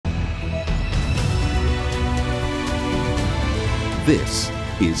This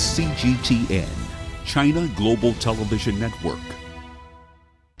is CGTN, China Global Television Network.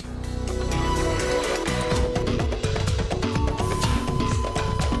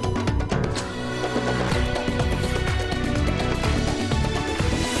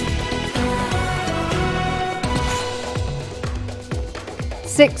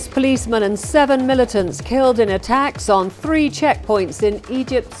 Six policemen and 7 militants killed in attacks on 3 checkpoints in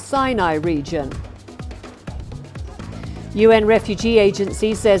Egypt's Sinai region. UN Refugee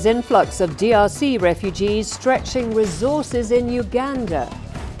Agency says influx of DRC refugees stretching resources in Uganda.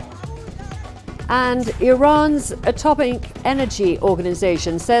 And Iran's Atomic Energy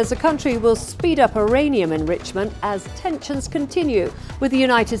Organization says the country will speed up uranium enrichment as tensions continue with the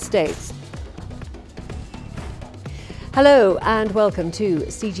United States. Hello and welcome to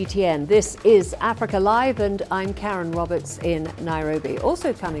CGTN. This is Africa Live and I'm Karen Roberts in Nairobi.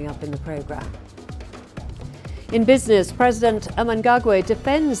 Also coming up in the programme. In business, President Mnangagwa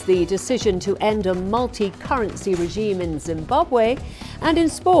defends the decision to end a multi-currency regime in Zimbabwe. And in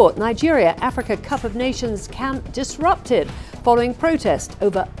sport, Nigeria Africa Cup of Nations camp disrupted following protest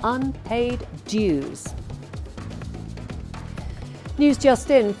over unpaid dues. News just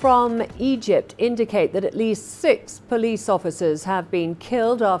in from Egypt indicate that at least 6 police officers have been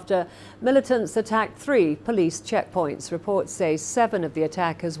killed after militants attacked 3 police checkpoints. Reports say 7 of the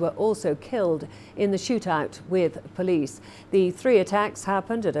attackers were also killed in the shootout with police. The 3 attacks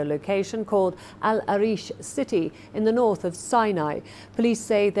happened at a location called Al Arish City in the north of Sinai. Police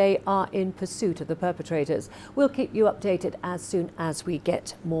say they are in pursuit of the perpetrators. We'll keep you updated as soon as we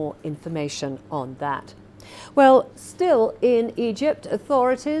get more information on that. Well, still in Egypt,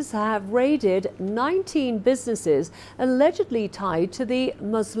 authorities have raided 19 businesses allegedly tied to the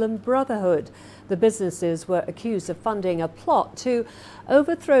Muslim Brotherhood. The businesses were accused of funding a plot to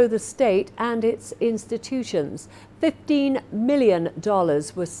overthrow the state and its institutions. $15 million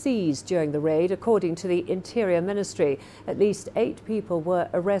were seized during the raid, according to the Interior Ministry. At least 8 people were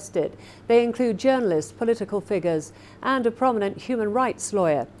arrested. They include journalists, political figures, and a prominent human rights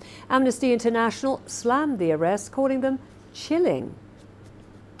lawyer. Amnesty International slammed the arrests, calling them chilling.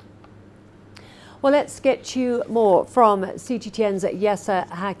 Well, let's get you more from CGTN's Yasser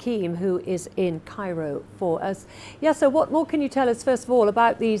Hakim, who is in Cairo for us. Yasser, what more can you tell us, first of all,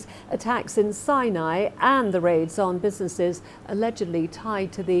 about these attacks in Sinai and the raids on businesses allegedly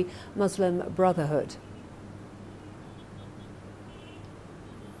tied to the Muslim Brotherhood?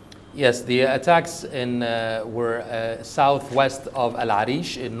 Yes, the attacks were southwest of Al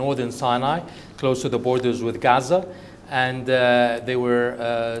Arish in northern Sinai, close to the borders with Gaza. And they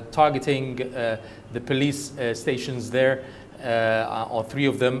were targeting the police stations there, on 3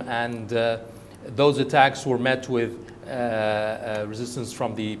 of them, and those attacks were met with resistance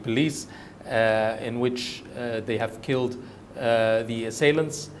from the police, in which they have killed the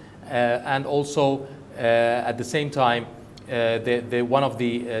assailants, and also at the same time one of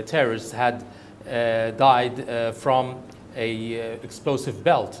the terrorists had died from a explosive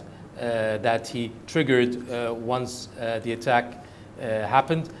belt that he triggered once the attack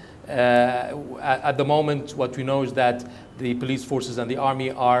happened. At the moment, what we know is that the police forces and the army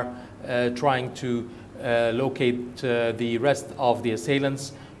are trying to locate the rest of the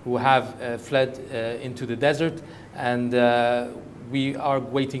assailants who have fled into the desert, and we are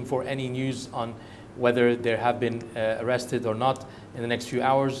waiting for any news on whether they have been arrested or not in the next few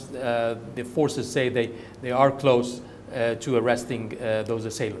hours. The forces say they are close to arresting those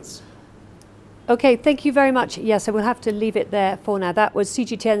assailants. Okay, thank you very much. Yes, I will have to leave it there for now. That was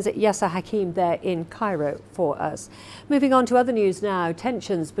CGTN's Yasser Hakim there in Cairo for us. Moving on to other news now.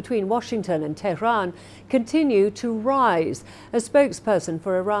 Tensions between Washington and Tehran continue to rise. A spokesperson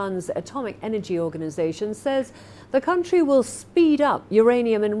for Iran's Atomic Energy Organization says the country will speed up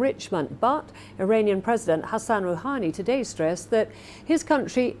uranium enrichment, but Iranian President Hassan Rouhani today stressed that his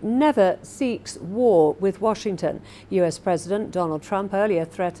country never seeks war with Washington. US President Donald Trump earlier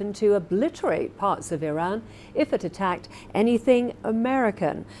threatened to obliterate parts of Iran if it attacked anything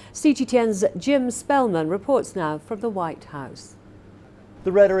American. CGTN's Jim Spellman reports now from the White House.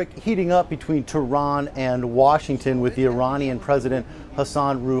 The rhetoric heating up between Tehran and Washington, with the Iranian President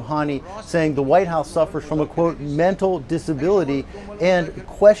Hassan Rouhani saying the White House suffers from a, quote, mental disability, and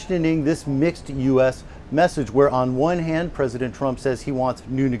questioning this mixed U.S. message, where on one hand President Trump says he wants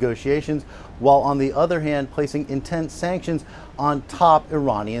new negotiations, while on the other hand placing intense sanctions on top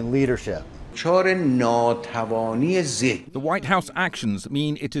Iranian leadership. The White House actions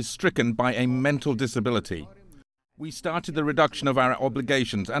mean it is stricken by a mental disability. We started the reduction of our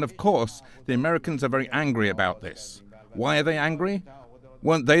obligations, and of course, the Americans are very angry about this. Why are they angry?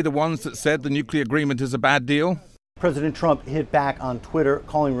 Weren't they the ones that said the nuclear agreement is a bad deal? President Trump hit back on Twitter,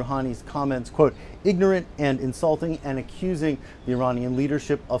 calling Rouhani's comments, quote, ignorant and insulting, and accusing the Iranian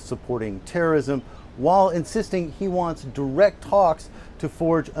leadership of supporting terrorism, while insisting he wants direct talks to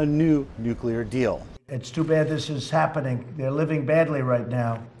forge a new nuclear deal. It's too bad this is happening. They're living badly right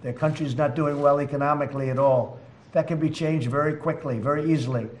now. Their country's not doing well economically at all. That can be changed very quickly, very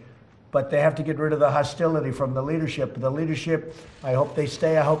easily. But they have to get rid of the hostility from the leadership. The leadership, I hope they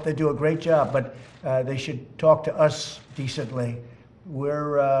stay. I hope they do a great job. But they should talk to us decently.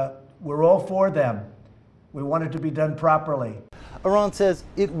 We're all for them. We want it to be done properly. Iran says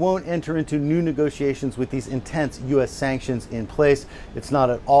it won't enter into new negotiations with these intense U.S. sanctions in place. It's not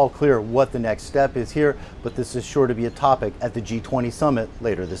at all clear what the next step is here, but this is sure to be a topic at the G20 summit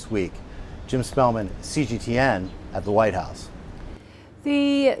later this week. Jim Spellman, CGTN, at the White House.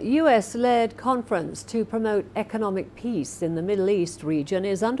 The US-led conference to promote economic peace in the Middle East region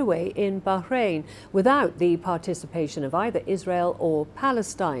is underway in Bahrain without the participation of either Israel or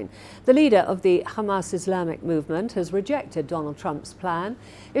Palestine. The leader of the Hamas Islamic movement has rejected Donald Trump's plan.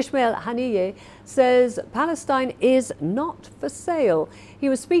 Ismail Haniyeh says Palestine is not for sale. He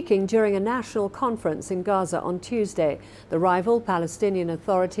was speaking during a national conference in Gaza on Tuesday. The rival Palestinian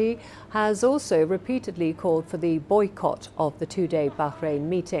Authority has also repeatedly called for the boycott of the two-day Bahrain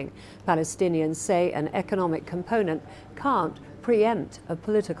meeting. Palestinians say an economic component can't preempt a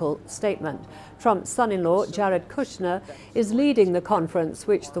political statement. Trump's son-in-law, Jared Kushner, is leading the conference,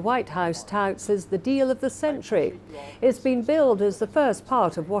 which the White House touts as the deal of the century. It's been billed as the first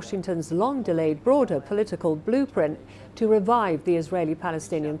part of Washington's long-delayed broader political blueprint to revive the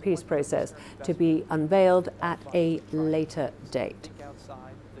Israeli-Palestinian peace process, to be unveiled at a later date.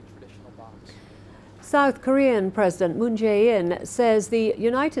 South Korean President Moon Jae-in says the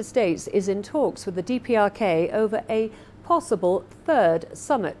United States is in talks with the DPRK over a possible third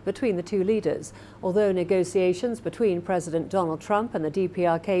summit between the two leaders. Although negotiations between President Donald Trump and the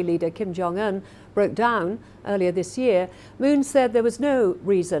DPRK leader Kim Jong-un broke down earlier this year, Moon said there was no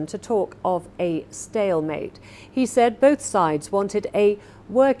reason to talk of a stalemate. He said both sides wanted a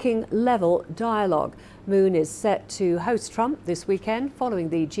working level dialogue. Moon is set to host Trump this weekend following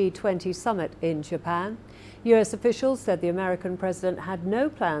the G20 summit in Japan. US officials said the American president had no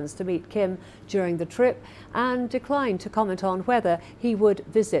plans to meet Kim during the trip and declined to comment on whether he would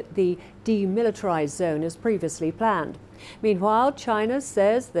visit the demilitarized zone as previously planned. Meanwhile, China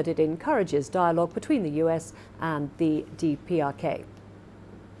says that it encourages dialogue between the US and the DPRK.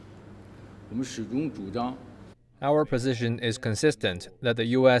 Our position is consistent that the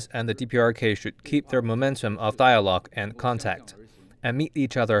US and the DPRK should keep their momentum of dialogue and contact and meet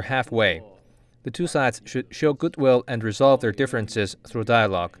each other halfway. The two sides should show goodwill and resolve their differences through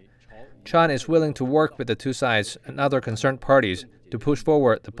dialogue. China is willing to work with the two sides and other concerned parties to push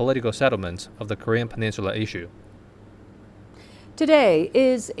forward the political settlement of the Korean Peninsula issue. Today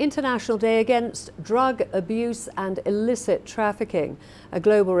is International Day Against Drug Abuse and Illicit Trafficking. A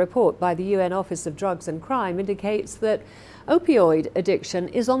global report by the UN Office of Drugs and Crime indicates that opioid addiction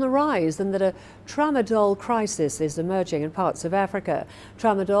is on the rise and that a tramadol crisis is emerging in parts of Africa.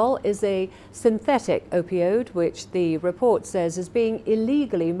 Tramadol is a synthetic opioid which the report says is being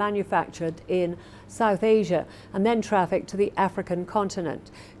illegally manufactured in South Asia and then trafficked to the African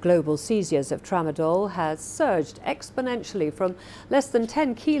continent. Global seizures of tramadol has surged exponentially from less than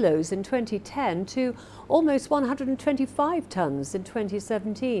 10 kilos in 2010 to almost 125 tons in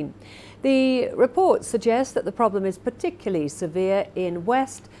 2017. The report suggests that the problem is particularly severe in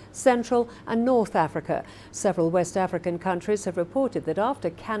West, Central and North Africa. Several West African countries have reported that after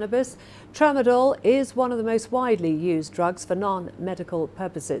cannabis, tramadol is one of the most widely used drugs for non-medical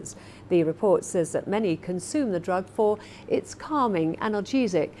purposes. The report says that many consume the drug for its calming,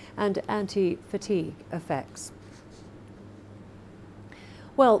 analgesic and anti-fatigue effects.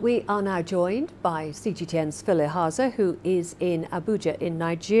 Well, we are now joined by CGTN's Phil Ihaza, who is in Abuja in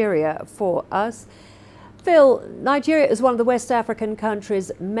Nigeria for us. Phil, Nigeria is one of the West African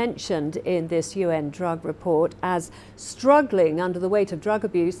countries mentioned in this UN drug report as struggling under the weight of drug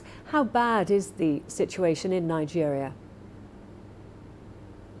abuse. How bad is the situation in Nigeria?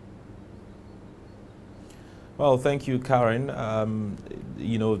 Well, thank you, Karen.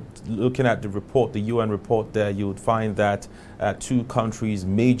 You know, looking at the report, the UN report there, you would find that two countries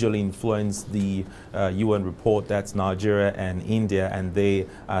majorly influence the UN report. That's Nigeria and India, and they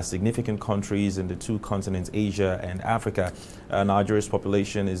are significant countries in the two continents, Asia and Africa. Nigeria's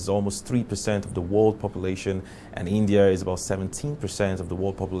population is almost 3% of the world population, and India is about 17% of the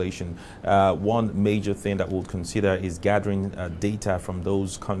world population. One major thing that we'll consider is gathering data from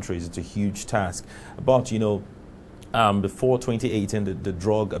those countries. It's a huge task. But, you know, Before 2018, the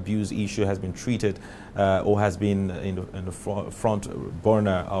drug abuse issue has been treated or has been in the front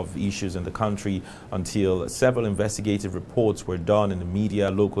burner of issues in the country until several investigative reports were done in the media,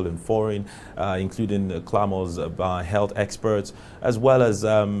 local and foreign, including clamors by health experts, as well as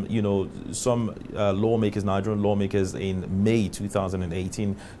some lawmakers, Nigerian lawmakers, in May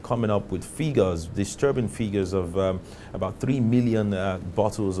 2018 coming up with figures, disturbing figures of about 3 million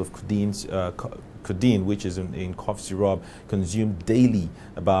bottles of codeine, which is in cough syrup, consumed daily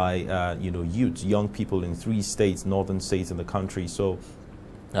by youth, young people in 3 states, northern states in the country. So,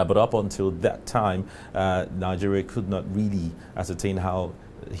 but up until that time, Nigeria could not really ascertain how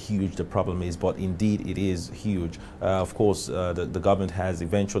huge the problem is, but indeed it is huge. Of course, the government has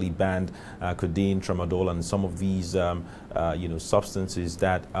eventually banned codeine, tramadol, and some of these substances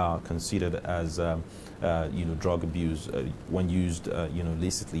that are considered as drug abuse when used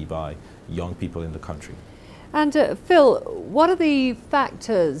illicitly by young people in the country. And Phil, what are the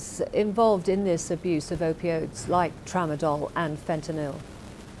factors involved in this abuse of opioids like tramadol and fentanyl?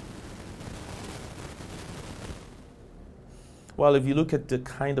 Well, if you look at the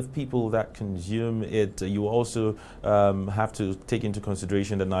kind of people that consume it, you also have to take into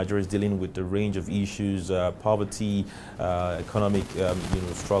consideration that Nigeria is dealing with a range of issues, poverty, economic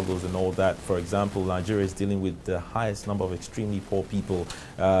struggles and all that. For example, Nigeria is dealing with the highest number of extremely poor people.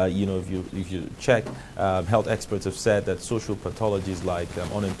 If you check, health experts have said that social pathologies like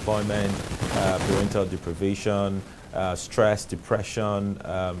unemployment, parental deprivation, stress, depression,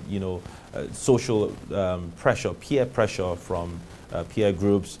 social pressure, peer pressure from peer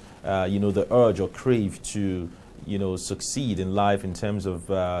groups, the urge or crave to, succeed in life in terms of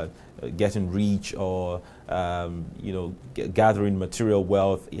getting rich or, gathering material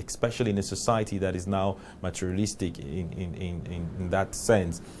wealth, especially in a society that is now materialistic in that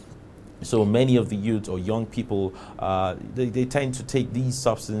sense. So many of the youth or young people, they tend to take these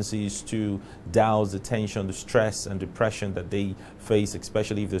substances to douse the tension, the stress and depression that they face,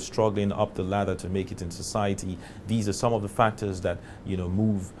 especially if they're struggling up the ladder to make it in society. These are some of the factors that,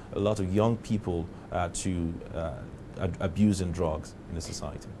 move a lot of young people to abusing drugs in the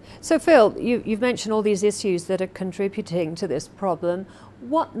society. So Phil, you've mentioned all these issues that are contributing to this problem.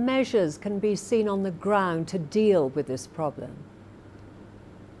 What measures can be seen on the ground to deal with this problem?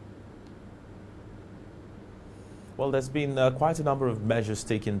 Well, there's been quite a number of measures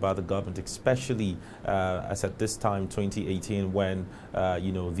taken by the government, especially as at this time, 2018, when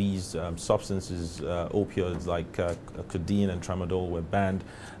these substances, opioids like codeine and tramadol, were banned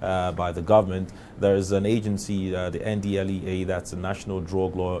by the government. There's an agency, the NDLEA, that's the National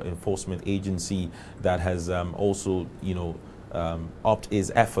Drug Law Enforcement Agency, that has also, upped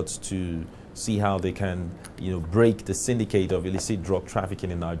its efforts to see how they can, break the syndicate of illicit drug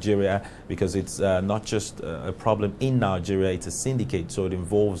trafficking in Nigeria, because it's not just a problem in Nigeria, it's a syndicate, so it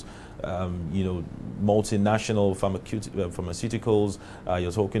involves multinational pharmaceuticals.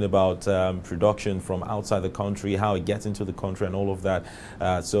 You're talking about production from outside the country, how it gets into the country and all of that.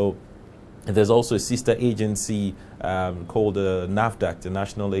 So there's also a sister agency called NAFDAC, the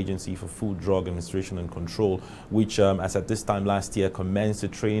National Agency for Food, Drug Administration and Control, which as at this time last year commenced the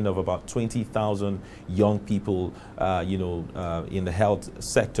training of about 20,000 young people in the health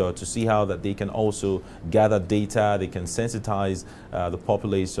sector, to see how that they can also gather data, they can sensitize the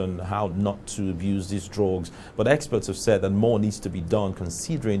population how not to abuse these drugs. But experts have said that more needs to be done,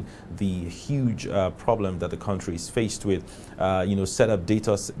 considering the huge problem that the country is faced with. Set up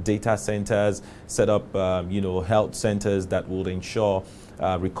data centers, set up health centers that will ensure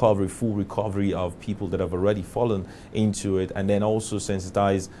full recovery of people that have already fallen into it, and then also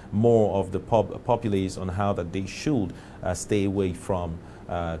sensitize more of the populace on how that they should stay away from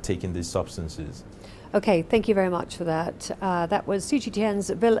taking these substances. Okay, thank you very much for that. That was CGTN's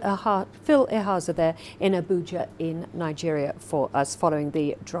Phil Ehaza there in Abuja in Nigeria for us, following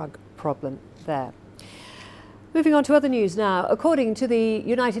the drug problem there. Moving on to other news now. According to the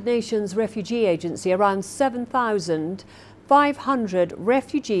United Nations Refugee Agency, around 7,500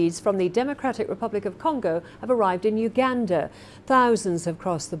 refugees from the Democratic Republic of Congo have arrived in Uganda. Thousands have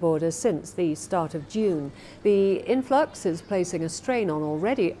crossed the border since the start of June. The influx is placing a strain on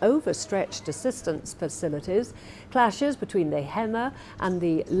already overstretched assistance facilities. Clashes between the Hema and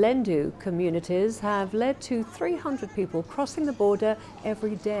the Lendu communities have led to 300 people crossing the border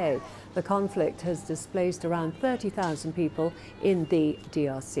every day. The conflict has displaced around 30,000 people in the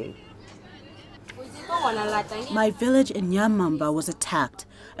DRC. My village in Nyamamba was attacked,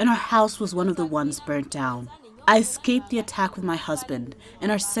 and our house was one of the ones burnt down. I escaped the attack with my husband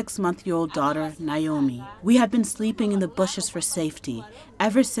and our 6-month-old daughter, Naomi. We have been sleeping in the bushes for safety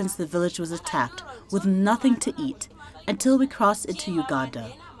ever since the village was attacked, with nothing to eat. until we crossed into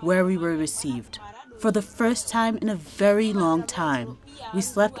Uganda, where we were received. For the first time in a very long time, we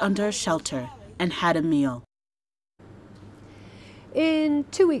slept under a shelter and had a meal. In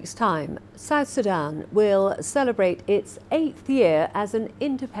 2 weeks' time, South Sudan will celebrate its 8th year as an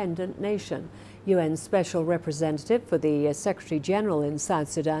independent nation. UN Special Representative for the Secretary-General in South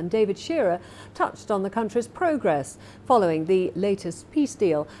Sudan, David Shearer, touched on the country's progress following the latest peace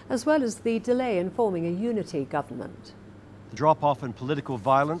deal, as well as the delay in forming a unity government. The drop-off in political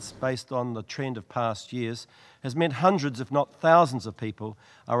violence based on the trend of past years has meant hundreds, if not thousands of people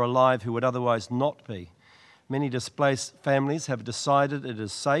are alive who would otherwise not be. Many displaced families have decided it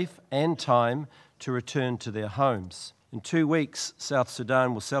is safe and time to return to their homes. In 2 weeks, South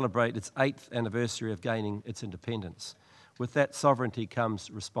Sudan will celebrate its 8th anniversary of gaining its independence. With that sovereignty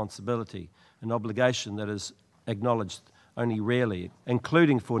comes responsibility, an obligation that is acknowledged only rarely,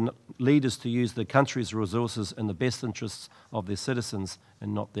 including for leaders to use the country's resources in the best interests of their citizens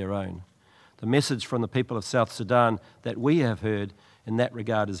and not their own. The message from the people of South Sudan that we have heard in that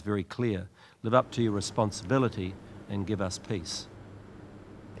regard is very clear. Live up to your responsibility and give us peace.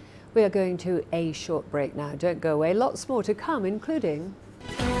 We are going to a short break now. Don't go away. Lots more to come, including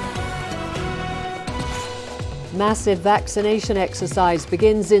massive vaccination exercise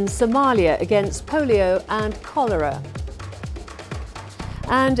begins in Somalia against polio and cholera.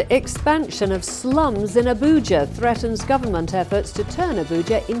 And expansion of slums in Abuja threatens government efforts to turn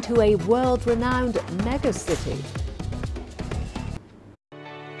Abuja into a world-renowned megacity.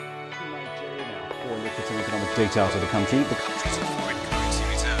 Data out of the country.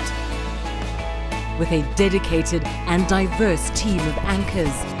 With a dedicated and diverse team of anchors,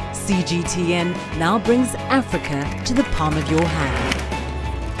 CGTN now brings Africa to the palm of your hand.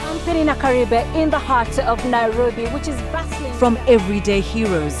 I'm Perina Karibe in the heart of Nairobi, which is bustling. From everyday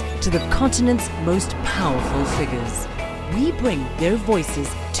heroes to the continent's most powerful figures, we bring their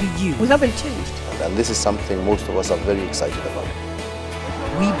voices to you. We haven't changed. And this is something most of us are very excited about.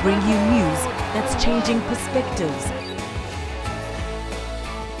 We bring you news that's changing perspectives.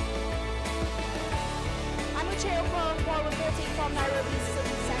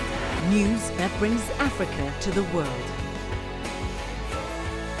 News that brings Africa to the world.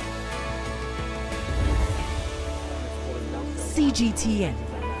 CGTN.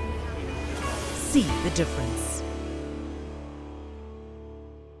 See the difference.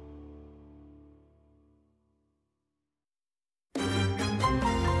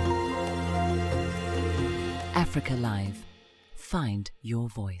 Africa Live. Find your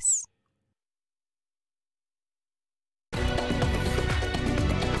voice.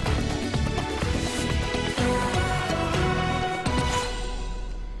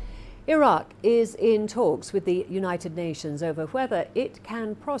 Iraq is in talks with the United Nations over whether it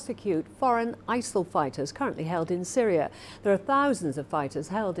can prosecute foreign ISIL fighters currently held in Syria. There are thousands of fighters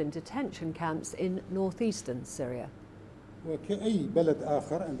held in detention camps in northeastern Syria. We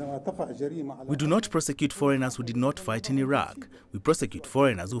do not prosecute foreigners who did not fight in Iraq. We prosecute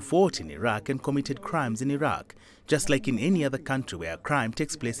foreigners who fought in Iraq and committed crimes in Iraq, just like in any other country where a crime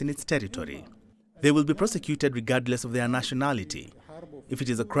takes place in its territory. They will be prosecuted regardless of their nationality. If it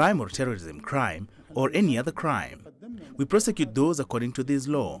is a crime or terrorism crime or any other crime, we prosecute those according to this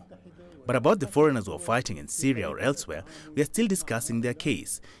law. But about the foreigners who are fighting in Syria or elsewhere, we are still discussing their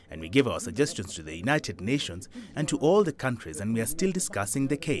case, and we gave our suggestions to the United Nations and to all the countries, and we are still discussing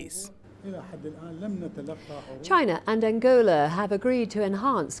the case. China and Angola have agreed to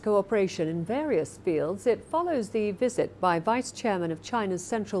enhance cooperation in various fields. It follows the visit by Vice Chairman of China's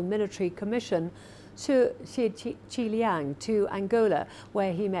Central Military Commission, Xi Liang, to Angola,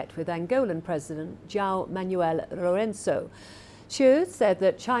 where he met with Angolan President João Manuel Lourenço. Xi said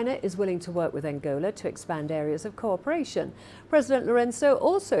that China is willing to work with Angola to expand areas of cooperation. President Lourenço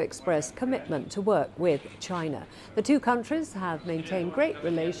also expressed commitment to work with China. The two countries have maintained great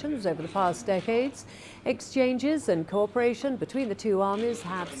relations over the past decades. Exchanges and cooperation between the two armies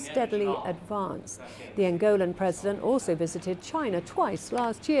have steadily advanced. The Angolan president also visited China twice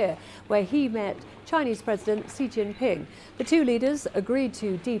last year, where he met Chinese President Xi Jinping. The two leaders agreed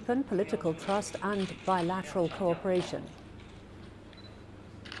to deepen political trust and bilateral cooperation.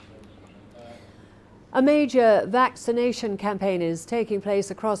 A major vaccination campaign is taking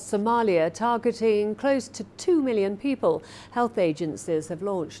place across Somalia, targeting close to 2 million people. Health agencies have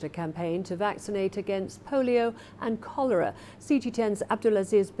launched a campaign to vaccinate against polio and cholera. CGTN's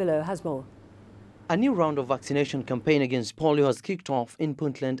Abdulaziz Billo has more. A new round of vaccination campaign against polio has kicked off in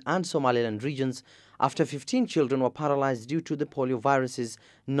Puntland and Somaliland regions after 15 children were paralyzed due to the polio viruses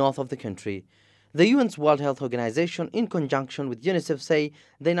north of the country. The UN's World Health Organization, in conjunction with UNICEF, say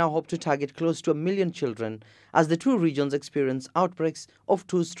they now hope to target close to 1 million children as the two regions experience outbreaks of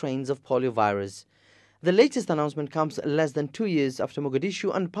 2 strains of poliovirus. The latest announcement comes less than 2 years after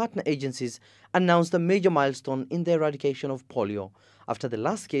Mogadishu and partner agencies announced a major milestone in the eradication of polio, after the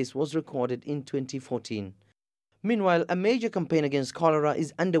last case was recorded in 2014. Meanwhile, a major campaign against cholera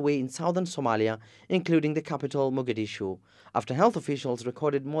is underway in southern Somalia, including the capital Mogadishu, after health officials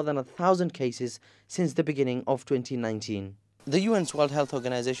recorded more than 1,000 cases since the beginning of 2019. The UN's World Health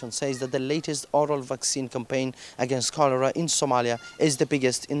Organization says that the latest oral vaccine campaign against cholera in Somalia is the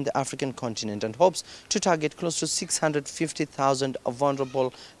biggest in the African continent and hopes to target close to 650,000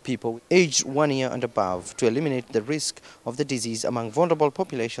 vulnerable people aged 1 year and above to eliminate the risk of the disease among vulnerable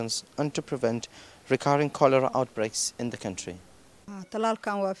populations and to prevent recurring cholera outbreaks in the country.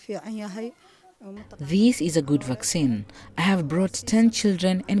 This is a good vaccine. I have brought 10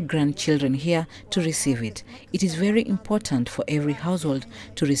 children and grandchildren here to receive it. It is very important for every household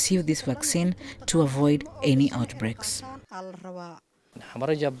to receive this vaccine to avoid any outbreaks. Hamar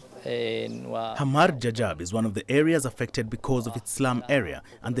Jajab is one of the areas affected because of its slum area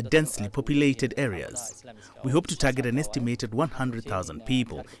and the densely populated areas. We hope to target an estimated 100,000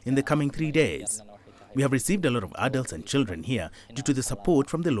 people in the coming 3 days. We have received a lot of adults and children here due to the support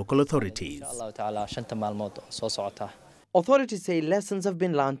from the local authorities. Authorities say lessons have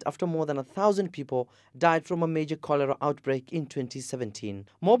been learned after more than 1,000 people died from a major cholera outbreak in 2017.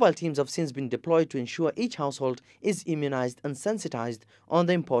 Mobile teams have since been deployed to ensure each household is immunized and sensitized on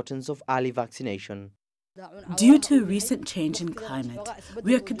the importance of early vaccination. Due to a recent change in climate,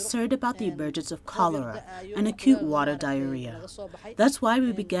 we are concerned about the emergence of cholera and acute water diarrhea. That's why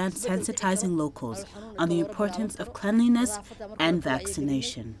we began sensitizing locals on the importance of cleanliness and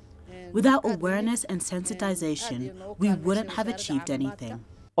vaccination. Without awareness and sensitization, we wouldn't have achieved anything.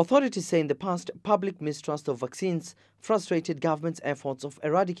 Authorities say in the past, public mistrust of vaccines frustrated government's efforts of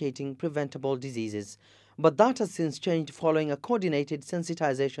eradicating preventable diseases. But that has since changed following a coordinated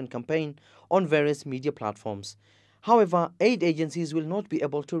sensitization campaign on various media platforms. However, aid agencies will not be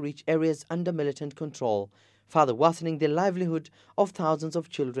able to reach areas under militant control, further worsening the livelihood of thousands of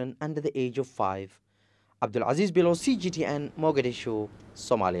children under the age of 5. Abdul Aziz Bilo, CGTN, Mogadishu,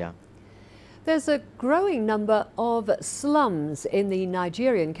 Somalia. There's a growing number of slums in the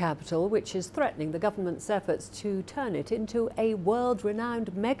Nigerian capital, which is threatening the government's efforts to turn it into a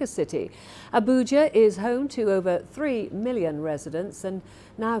world-renowned megacity. Abuja is home to over 3 million residents and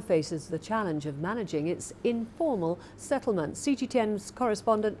now faces the challenge of managing its informal settlements. CGTN's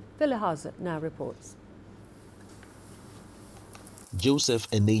correspondent Phil Hazard now reports. Joseph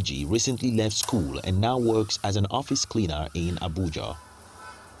Eneji recently left school and now works as an office cleaner in Abuja.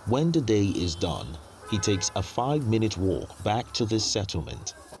 When the day is done, he takes a 5-minute walk back to this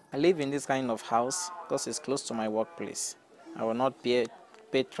settlement. I live in this kind of house because it's close to my workplace. I will not pay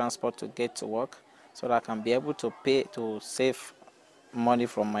transport to get to work, so that I can be able to save money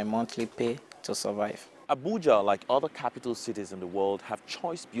from my monthly pay to survive. Abuja, like other capital cities in the world, have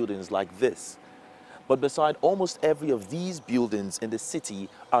choice buildings like this. But beside almost every of these buildings in the city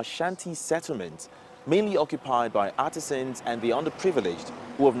are shanty settlements, mainly occupied by artisans and the underprivileged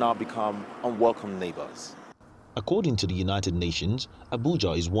who have now become unwelcome neighbors. According to the United Nations,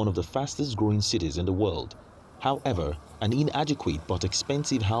 Abuja is one of the fastest growing cities in the world. However, an inadequate but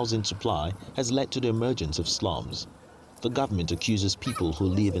expensive housing supply has led to the emergence of slums. The government accuses people who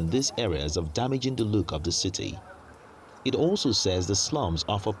live in these areas of damaging the look of the city. It also says the slums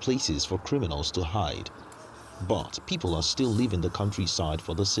offer places for criminals to hide. But people are still leaving the countryside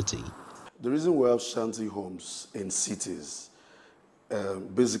for the city. The reason we have shanty homes in cities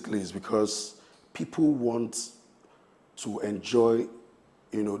basically is because people want to enjoy,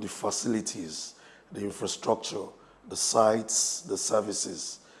 the facilities, the infrastructure, the sites, the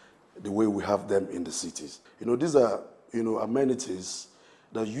services, the way we have them in the cities. These are, amenities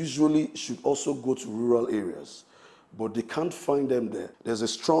that usually should also go to rural areas, but they can't find them there. There's a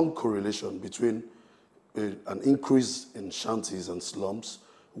strong correlation between an increase in shanties and slums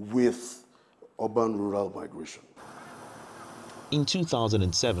with urban-rural migration. In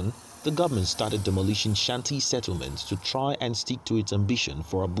 2007, the government started demolishing shanty settlements to try and stick to its ambition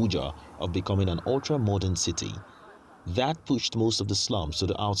for Abuja of becoming an ultra-modern city. That pushed most of the slums to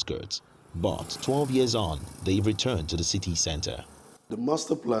the outskirts, but 12 years on, they've returned to the city center. The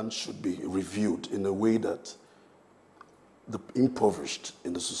master plan should be reviewed in a way that the impoverished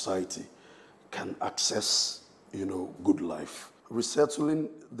in the society can access, good life. Resettling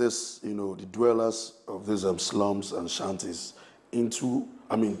this, the dwellers of these slums and shanties to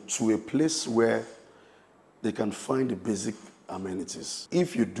a place where they can find the basic amenities.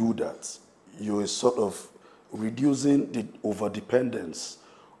 If you do that, you're sort of reducing the overdependence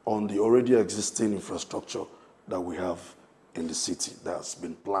on the already existing infrastructure that we have in the city that's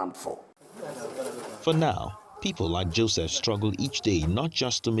been planned for. For now, people like Joseph struggle each day not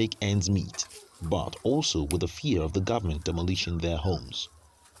just to make ends meet, but also with the fear of the government demolishing their homes.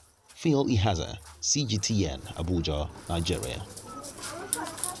 Phil Ihaza, CGTN, Abuja, Nigeria.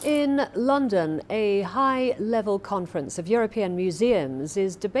 In London, a high-level conference of European museums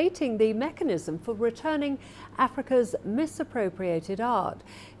is debating the mechanism for returning Africa's misappropriated art.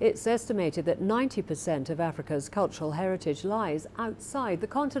 It's estimated that 90% of Africa's cultural heritage lies outside the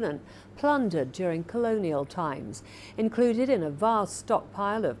continent, plundered during colonial times. Included in a vast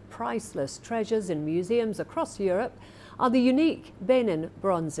stockpile of priceless treasures in museums across Europe are the unique Benin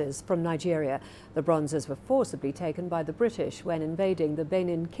bronzes from Nigeria. The bronzes were forcibly taken by the British when invading the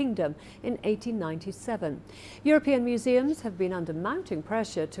Benin Kingdom in 1897. European museums have been under mounting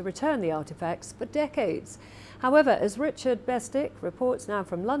pressure to return the artifacts for decades. However, as Richard Bestick reports now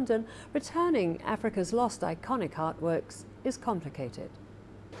from London, returning Africa's lost iconic artworks is complicated.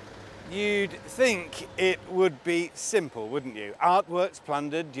 You'd think it would be simple, wouldn't you? Artworks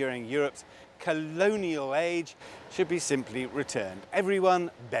plundered during Europe's colonial age should be simply returned. Everyone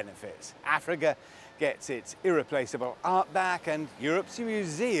benefits. Africa gets its irreplaceable art back and Europe's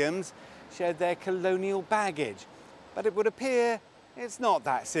museums shed their colonial baggage. But it would appear it's not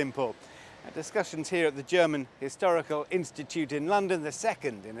that simple. Discussions here at the German Historical Institute in London, the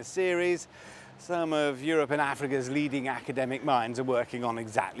second in a series. Some of Europe and Africa's leading academic minds are working on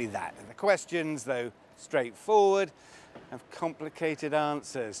exactly that. The questions, though straightforward, have complicated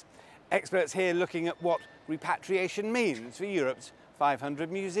answers. Experts here looking at what repatriation means for Europe's 500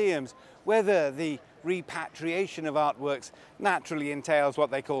 museums, whether the repatriation of artworks naturally entails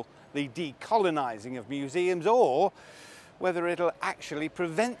what they call the decolonizing of museums, or whether it'll actually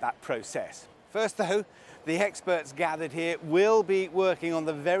prevent that process. First, though, the experts gathered here will be working on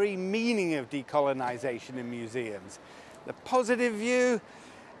the very meaning of decolonization in museums. The positive view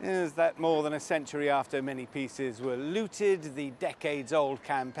is that more than a century after many pieces were looted, the decades-old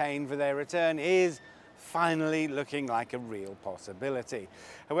campaign for their return is finally looking like a real possibility.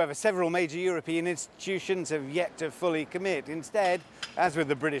 However, several major European institutions have yet to fully commit. Instead, as with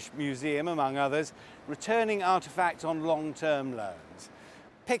the British Museum among others, returning artefacts on long-term loans.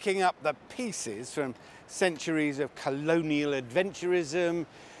 Picking up the pieces from centuries of colonial adventurism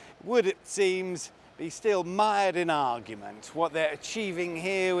would, it seems, be still mired in argument. What they're achieving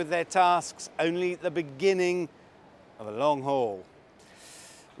here with their tasks only the beginning of a long haul.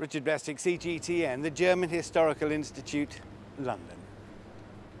 Richard Bestick, CGTN, the German Historical Institute, London.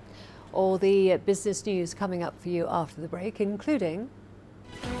 All the business news coming up for you after the break, including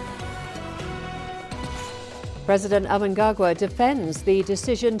President Mnangagwa defends the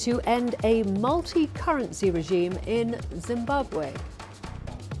decision to end a multi-currency regime in Zimbabwe.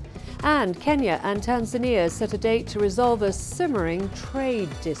 And Kenya and Tanzania set a date to resolve a simmering trade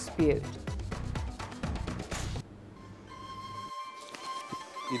dispute.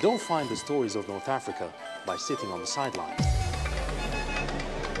 You don't find the stories of North Africa by sitting on the sidelines.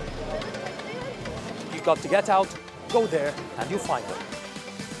 You've got to get out, go there, and you'll find them.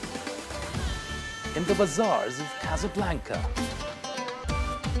 In the bazaars of Casablanca.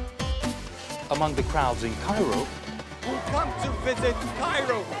 Among the crowds in Cairo. Who come to visit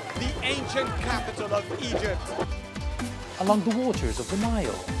Cairo, the ancient capital of Egypt. Along the waters of the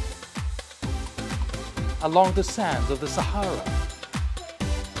Nile. Along the sands of the Sahara.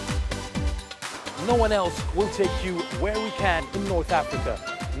 No one else will take you where we can in North Africa.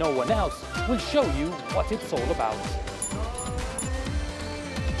 No one else will show you what it's all about.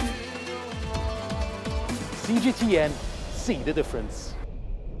 CGTN, see the difference.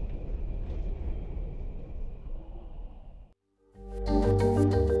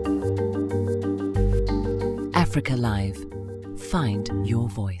 Africa Live. Find your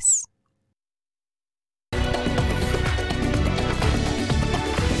voice.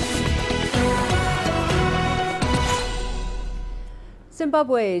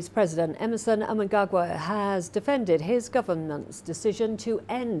 Zimbabwe's President Emmerson Mnangagwa has defended his government's decision to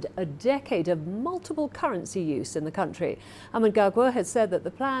end a decade of multiple currency use in the country. Mnangagwa has said that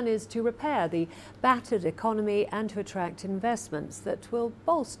the plan is to repair the battered economy and to attract investments that will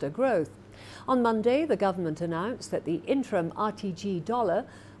bolster growth. On Monday, the government announced that the interim RTG dollar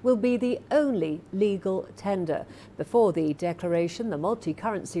will be the only legal tender. Before the declaration, the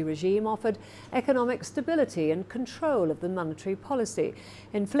multi-currency regime offered economic stability and control of the monetary policy.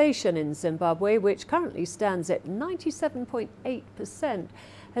 Inflation in Zimbabwe, which currently stands at 97.8%,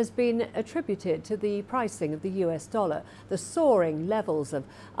 has been attributed to the pricing of the US dollar. The soaring levels of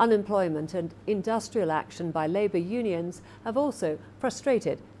unemployment and industrial action by labour unions have also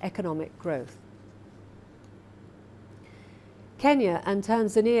frustrated economic growth. Kenya and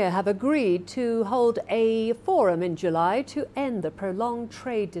Tanzania have agreed to hold a forum in July to end the prolonged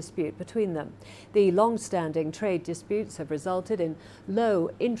trade dispute between them. The long-standing trade disputes have resulted in low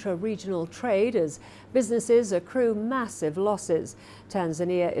intra-regional trade as businesses accrue massive losses.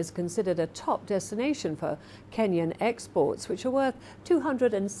 Tanzania is considered a top destination for Kenyan exports, which are worth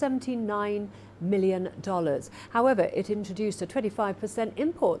 $279 million. However, it introduced a 25%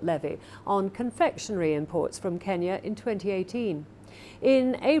 import levy on confectionery imports from Kenya in 2018.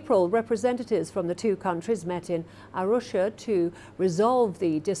 In April, representatives from the two countries met in Arusha to resolve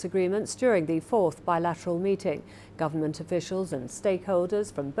the disagreements during the fourth bilateral meeting. Government officials and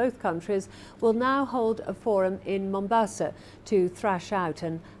stakeholders from both countries will now hold a forum in Mombasa to thrash out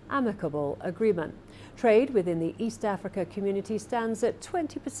an amicable agreement. Trade within the East Africa community stands at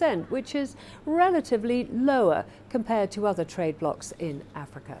 20%, which is relatively lower compared to other trade blocs in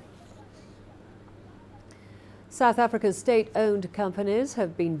Africa. South Africa's state-owned companies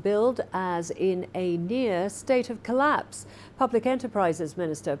have been billed as in a near state of collapse. Public Enterprises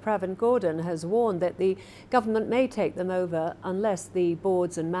Minister Pravin Gordhan has warned that the government may take them over unless the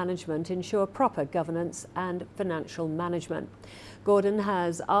boards and management ensure proper governance and financial management. Gordhan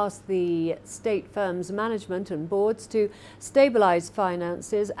has asked the state firms' management and boards to stabilise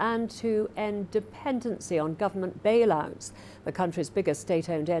finances and to end dependency on government bailouts. The country's biggest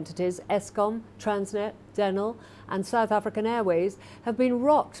state-owned entities, AFCON, Transnet, Denel and South African Airways, have been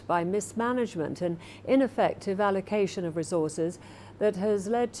rocked by mismanagement and ineffective allocation of resources that has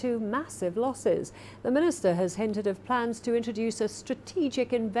led to massive losses. The minister has hinted of plans to introduce a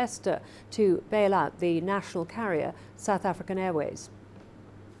strategic investor to bail out the national carrier, South African Airways.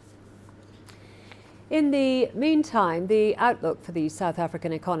 In the meantime, the outlook for the South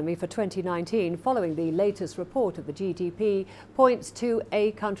African economy for 2019, following the latest report of the GDP, points to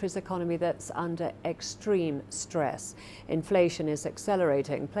a country's economy that's under extreme stress. Inflation is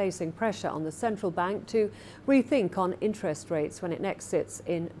accelerating, placing pressure on the central bank to rethink on interest rates when it next sits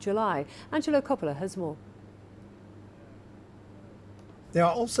in July. Angelo Coppola has more. There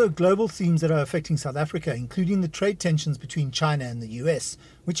are also global themes that are affecting South Africa, including the trade tensions between China and the US,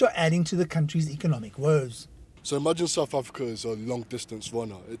 which are adding to the country's economic woes. So imagine South Africa is a long-distance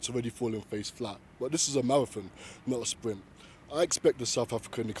runner. It's already fallen face flat. But this is a marathon, not a sprint. I expect the South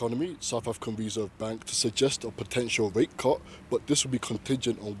African economy, South African Reserve Bank, to suggest a potential rate cut, but this will be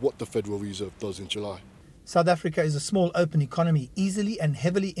contingent on what the Federal Reserve does in July. South Africa is a small open economy, easily and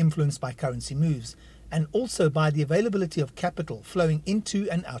heavily influenced by currency moves, and also by the availability of capital flowing into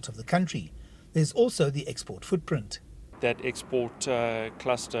and out of the country. There's also the export footprint. That export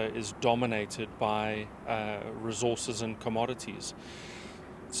cluster is dominated by resources and commodities.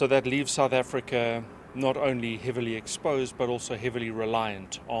 So that leaves South Africa not only heavily exposed, but also heavily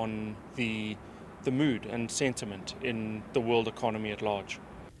reliant on the mood and sentiment in the world economy at large.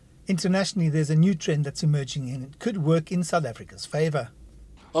 Internationally, there's a new trend that's emerging and it could work in South Africa's favour.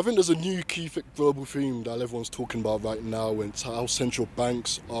 I think there's a new key global theme that everyone's talking about right now, and it's how central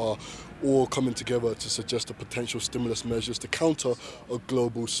banks are all coming together to suggest a potential stimulus measures to counter a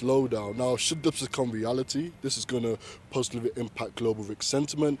global slowdown. Now, should this become reality, this is going to positively impact global risk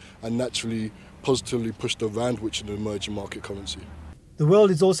sentiment and naturally positively push the rand, which is an emerging market currency. The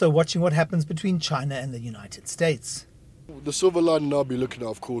world is also watching what happens between China and the United States. The silver lining I'll be looking at,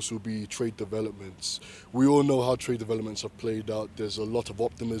 of course, will be trade developments. We all know how trade developments have played out. There's a lot of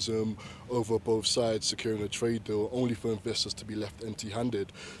optimism over both sides securing a trade deal, only for investors to be left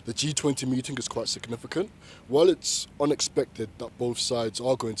empty-handed. The G20 meeting is quite significant. While it's unexpected that both sides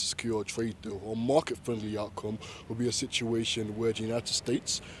are going to secure a trade deal, a market-friendly outcome will be a situation where the United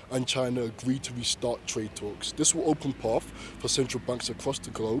States and China agree to restart trade talks. This will open path for central banks across the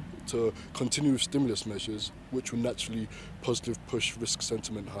globe to continue with stimulus measures, which will naturally positive push risk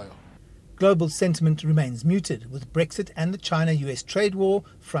sentiment higher. Global sentiment remains muted, with Brexit and the China-US trade war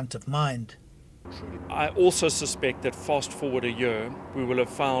front of mind. I also suspect that fast forward a year, we will have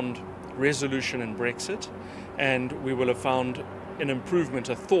found resolution in Brexit, and we will have found an improvement,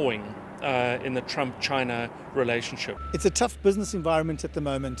 a thawing in the Trump-China relationship. It's a tough business environment at the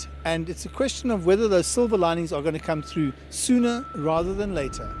moment, and it's a question of whether those silver linings are going to come through sooner rather than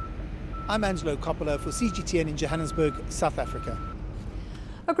later. I'm Angelo Coppola for CGTN in Johannesburg, South Africa.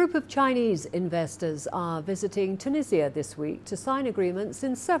 A group of Chinese investors are visiting Tunisia this week to sign agreements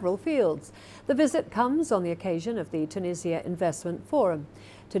in several fields. The visit comes on the occasion of the Tunisia Investment Forum.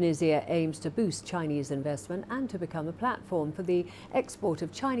 Tunisia aims to boost Chinese investment and to become a platform for the export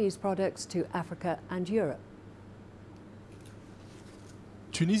of Chinese products to Africa and Europe.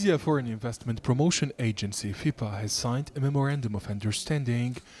 Tunisia Foreign Investment Promotion Agency FIPA has signed a memorandum of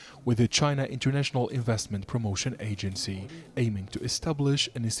understanding with the China International Investment Promotion Agency, aiming to establish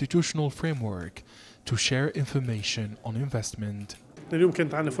an institutional framework to share information on investment.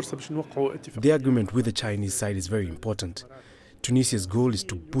 The agreement with the Chinese side is very important. Tunisia's goal is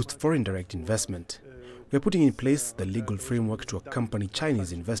to boost foreign direct investment. We are putting in place the legal framework to accompany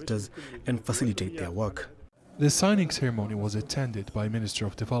Chinese investors and facilitate their work. The signing ceremony was attended by Minister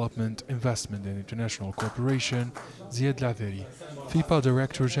of Development, Investment and International Cooperation, Ziad Ladheri, FIPA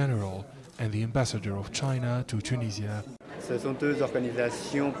Director General, and the Ambassador of China to Tunisia.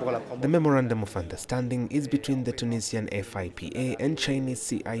 The Memorandum of Understanding is between the Tunisian FIPA and Chinese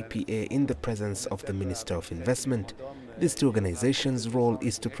CIPA in the presence of the Minister of Investment. These two organizations' role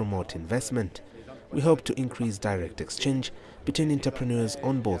is to promote investment. We hope to increase direct exchange between entrepreneurs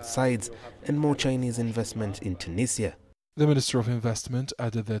on both sides and more Chinese investment in Tunisia. The Minister of Investment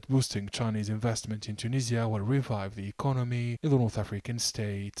added that boosting Chinese investment in Tunisia will revive the economy in the North African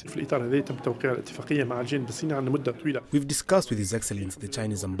state. We've discussed with His Excellency the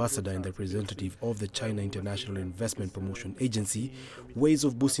Chinese ambassador and the representative of the China International Investment Promotion Agency ways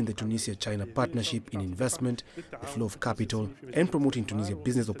of boosting the Tunisia-China partnership in investment, the flow of capital, and promoting Tunisia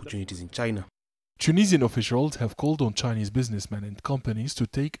business opportunities in China. Tunisian officials have called on Chinese businessmen and companies to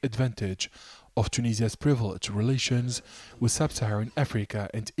take advantage of Tunisia's privileged relations with sub-Saharan Africa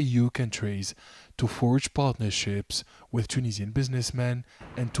and EU countries to forge partnerships with Tunisian businessmen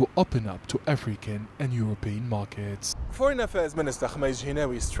and to open up to African and European markets. Foreign Affairs Minister Khameij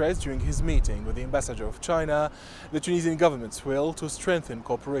Hinewi stressed during his meeting with the Ambassador of China the Tunisian government's will to strengthen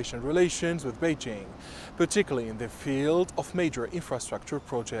cooperation relations with Beijing, particularly in the field of major infrastructure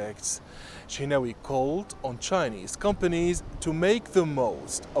projects. Hinewi called on Chinese companies to make the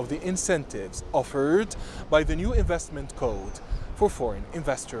most of the incentives offered by the new investment code for foreign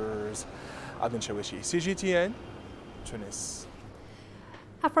investors. Adnan Shawishi, CGTN, Tunis.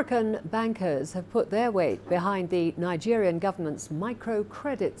 African bankers have put their weight behind the Nigerian government's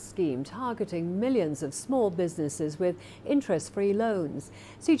microcredit scheme, targeting millions of small businesses with interest-free loans.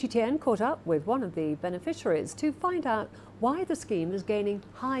 CGTN caught up with one of the beneficiaries to find out why the scheme is gaining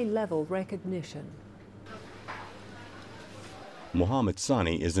high-level recognition. Mohammed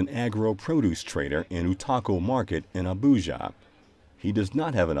Sani is an agro-produce trader in Utako Market in Abuja. He does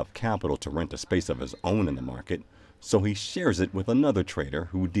not have enough capital to rent a space of his own in the market, so he shares it with another trader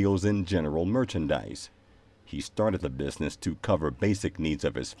who deals in general merchandise. He started the business to cover basic needs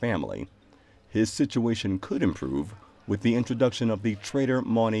of his family. His situation could improve with the introduction of the Trader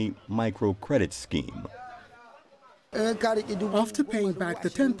Money microcredit scheme. After paying back the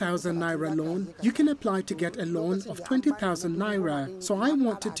 10,000 naira loan, you can apply to get a loan of 20,000 naira. So I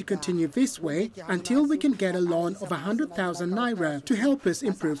wanted to continue this way until we can get a loan of 100,000 naira to help us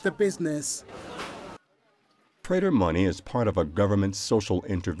improve the business. Trader Money is part of a government social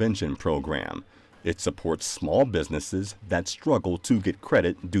intervention program. It supports small businesses that struggle to get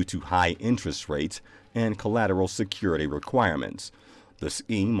credit due to high interest rates and collateral security requirements. The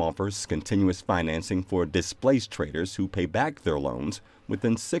scheme offers continuous financing for displaced traders who pay back their loans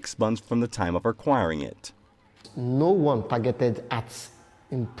within 6 months from the time of acquiring it. No one targeted at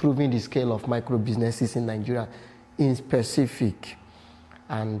improving the scale of micro businesses in Nigeria in specific.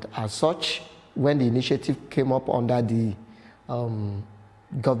 And as such, when the initiative came up under the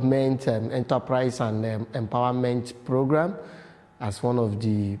government enterprise and empowerment program as one of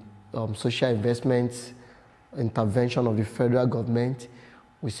the social investments intervention of the federal government,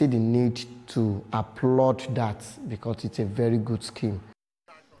 we see the need to applaud that because it's a very good scheme.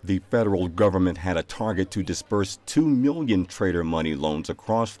 The federal government had a target to disperse 2 million Trader Money loans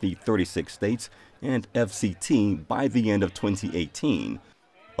across the 36 states and FCT by the end of 2018.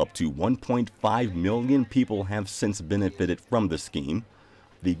 Up to 1.5 million people have since benefited from the scheme.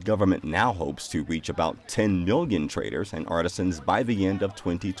 The government now hopes to reach about 10 million traders and artisans by the end of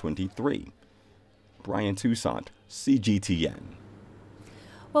 2023. Brian Toussaint, CGTN.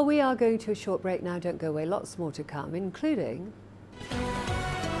 Well, we are going to a short break now. Don't go away. Lots more to come, including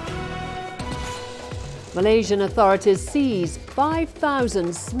Malaysian authorities seize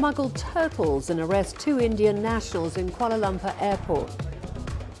 5,000 smuggled turtles and arrest 2 Indian nationals in Kuala Lumpur airport.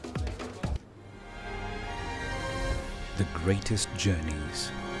 The greatest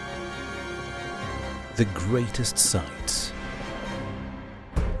journeys, the greatest sights,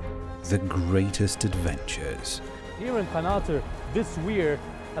 the greatest adventures. Here in Tanater, this weir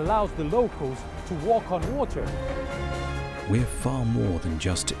allows the locals to walk on water. We're far more than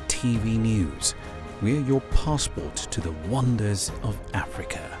just TV news. We're your passport to the wonders of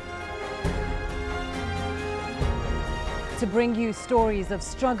Africa. To bring you stories of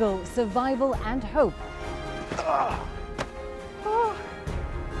struggle, survival and hope.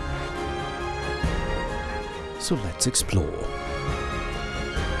 So let's explore.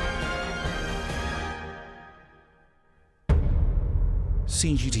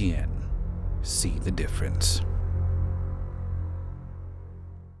 CGTN. See the difference.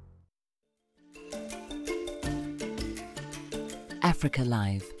 Africa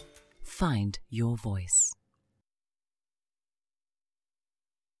Live. Find your voice.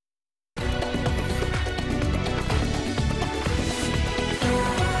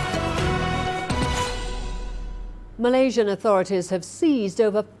 Malaysian authorities have seized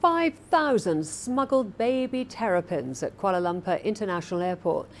over 5,000 smuggled baby terrapins at Kuala Lumpur International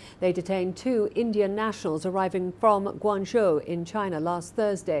Airport. They detained 2 Indian nationals arriving from Guangzhou in China last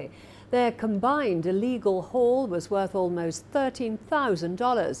Thursday. Their combined illegal haul was worth almost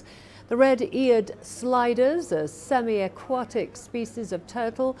 $13,000. The red-eared sliders, a semi-aquatic species of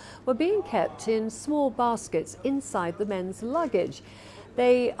turtle, were being kept in small baskets inside the men's luggage.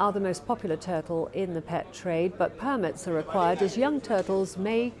 They are the most popular turtle in the pet trade, but permits are required as young turtles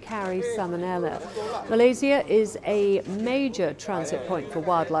may carry salmonella. Malaysia is a major transit point for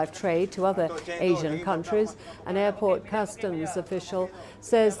wildlife trade to other Asian countries. An airport customs official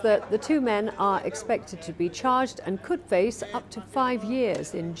says that the 2 men are expected to be charged and could face up to 5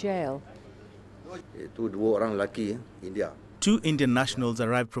 years in jail. 2 Indian nationals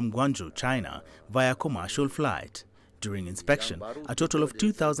arrived from Guangzhou, China, via commercial flight. During inspection, a total of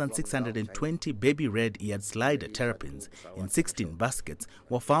 2,620 baby red-eared slider terrapins in 16 baskets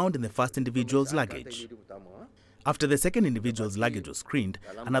were found in the first individual's luggage. After the second individual's luggage was screened,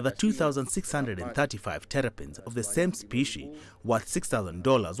 another 2,635 terrapins of the same species worth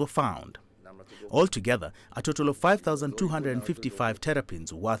 $6,000 were found. Altogether, a total of 5,255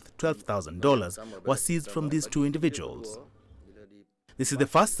 terrapins worth $12,000 were seized from these 2 individuals. This is the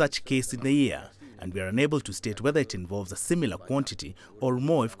first such case in the year, and we are unable to state whether it involves a similar quantity or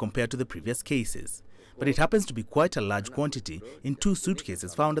more if compared to the previous cases. But it happens to be quite a large quantity in 2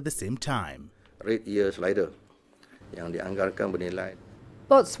 suitcases found at the same time.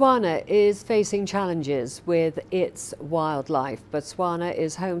 Botswana is facing challenges with its wildlife. Botswana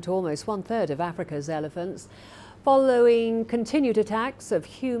is home to almost 1/3 of Africa's elephants. Following continued attacks of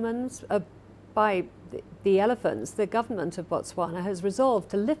humans by the elephants, the government of Botswana has resolved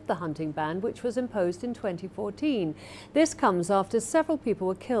to lift the hunting ban, which was imposed in 2014. This comes after several people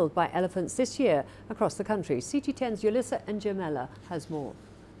were killed by elephants this year across the country. CGTN's Yulissa and Jamela has more.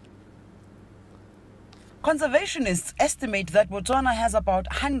 Conservationists estimate that Botswana has about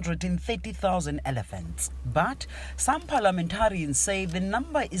 130,000 elephants. But some parliamentarians say the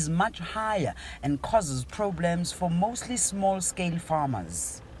number is much higher and causes problems for mostly small-scale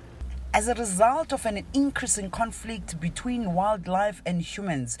farmers. As a result of an increasing conflict between wildlife and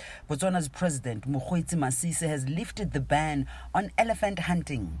humans, Botswana's president, Mokgweetsi Masisi, has lifted the ban on elephant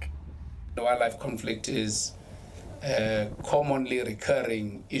hunting. The wildlife conflict is a commonly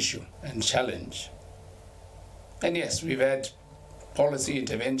recurring issue and challenge. And yes, we've had policy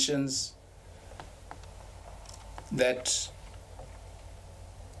interventions that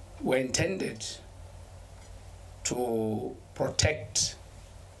were intended to protect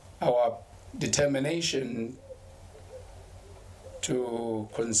our determination to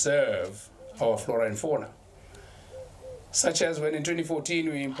conserve our flora and fauna, such as when in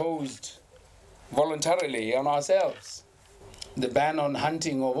 2014 we imposed voluntarily on ourselves the ban on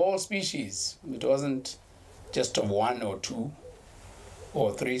hunting of all species. It wasn't just of 1 or 2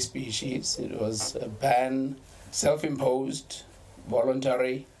 or 3 species. It was a ban, self-imposed,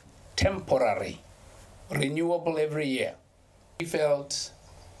 voluntary, temporary, renewable every year. We felt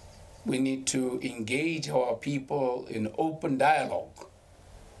we need to engage our people in open dialogue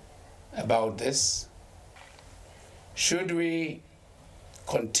about this. Should we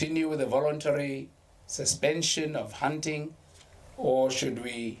continue with the voluntary suspension of hunting, or should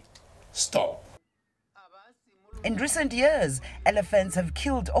we stop? In recent years, elephants have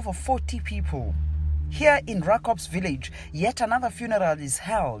killed over 40 people. Here in Rakop's village, yet another funeral is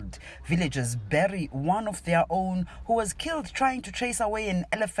held. Villagers bury one of their own who was killed trying to chase away an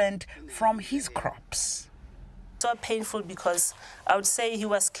elephant from his crops. So painful because I would say he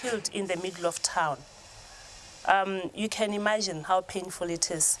was killed in the middle of town. You can imagine how painful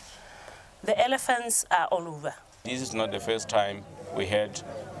it is. The elephants are all over. This is not the first time we had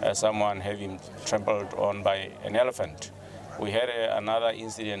someone having trampled on by an elephant. We had another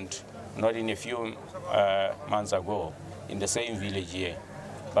incident not in a few months ago in the same village here,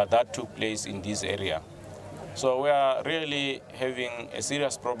 but that took place in this area. So we are really having a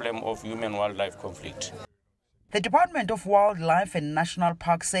serious problem of human-wildlife conflict. The Department of Wildlife and National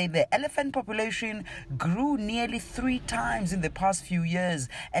Parks say the elephant population grew nearly 3 times in the past few years,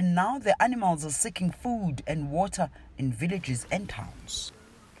 and now the animals are seeking food and water in villages and towns.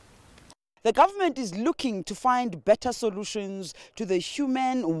 The government is looking to find better solutions to the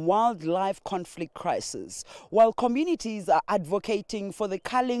human-wildlife conflict crisis, while communities are advocating for the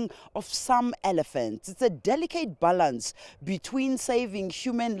culling of some elephants. It's a delicate balance between saving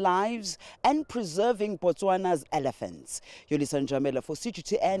human lives and preserving Botswana's elephants. Yolisa Njamela for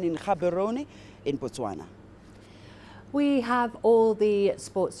CGTN in Gaborone in Botswana. We have all the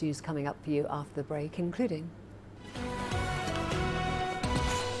sports news coming up for you after the break, including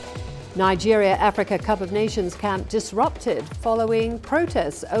Nigeria Africa Cup of Nations camp disrupted following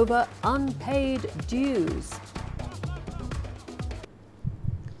protests over unpaid dues.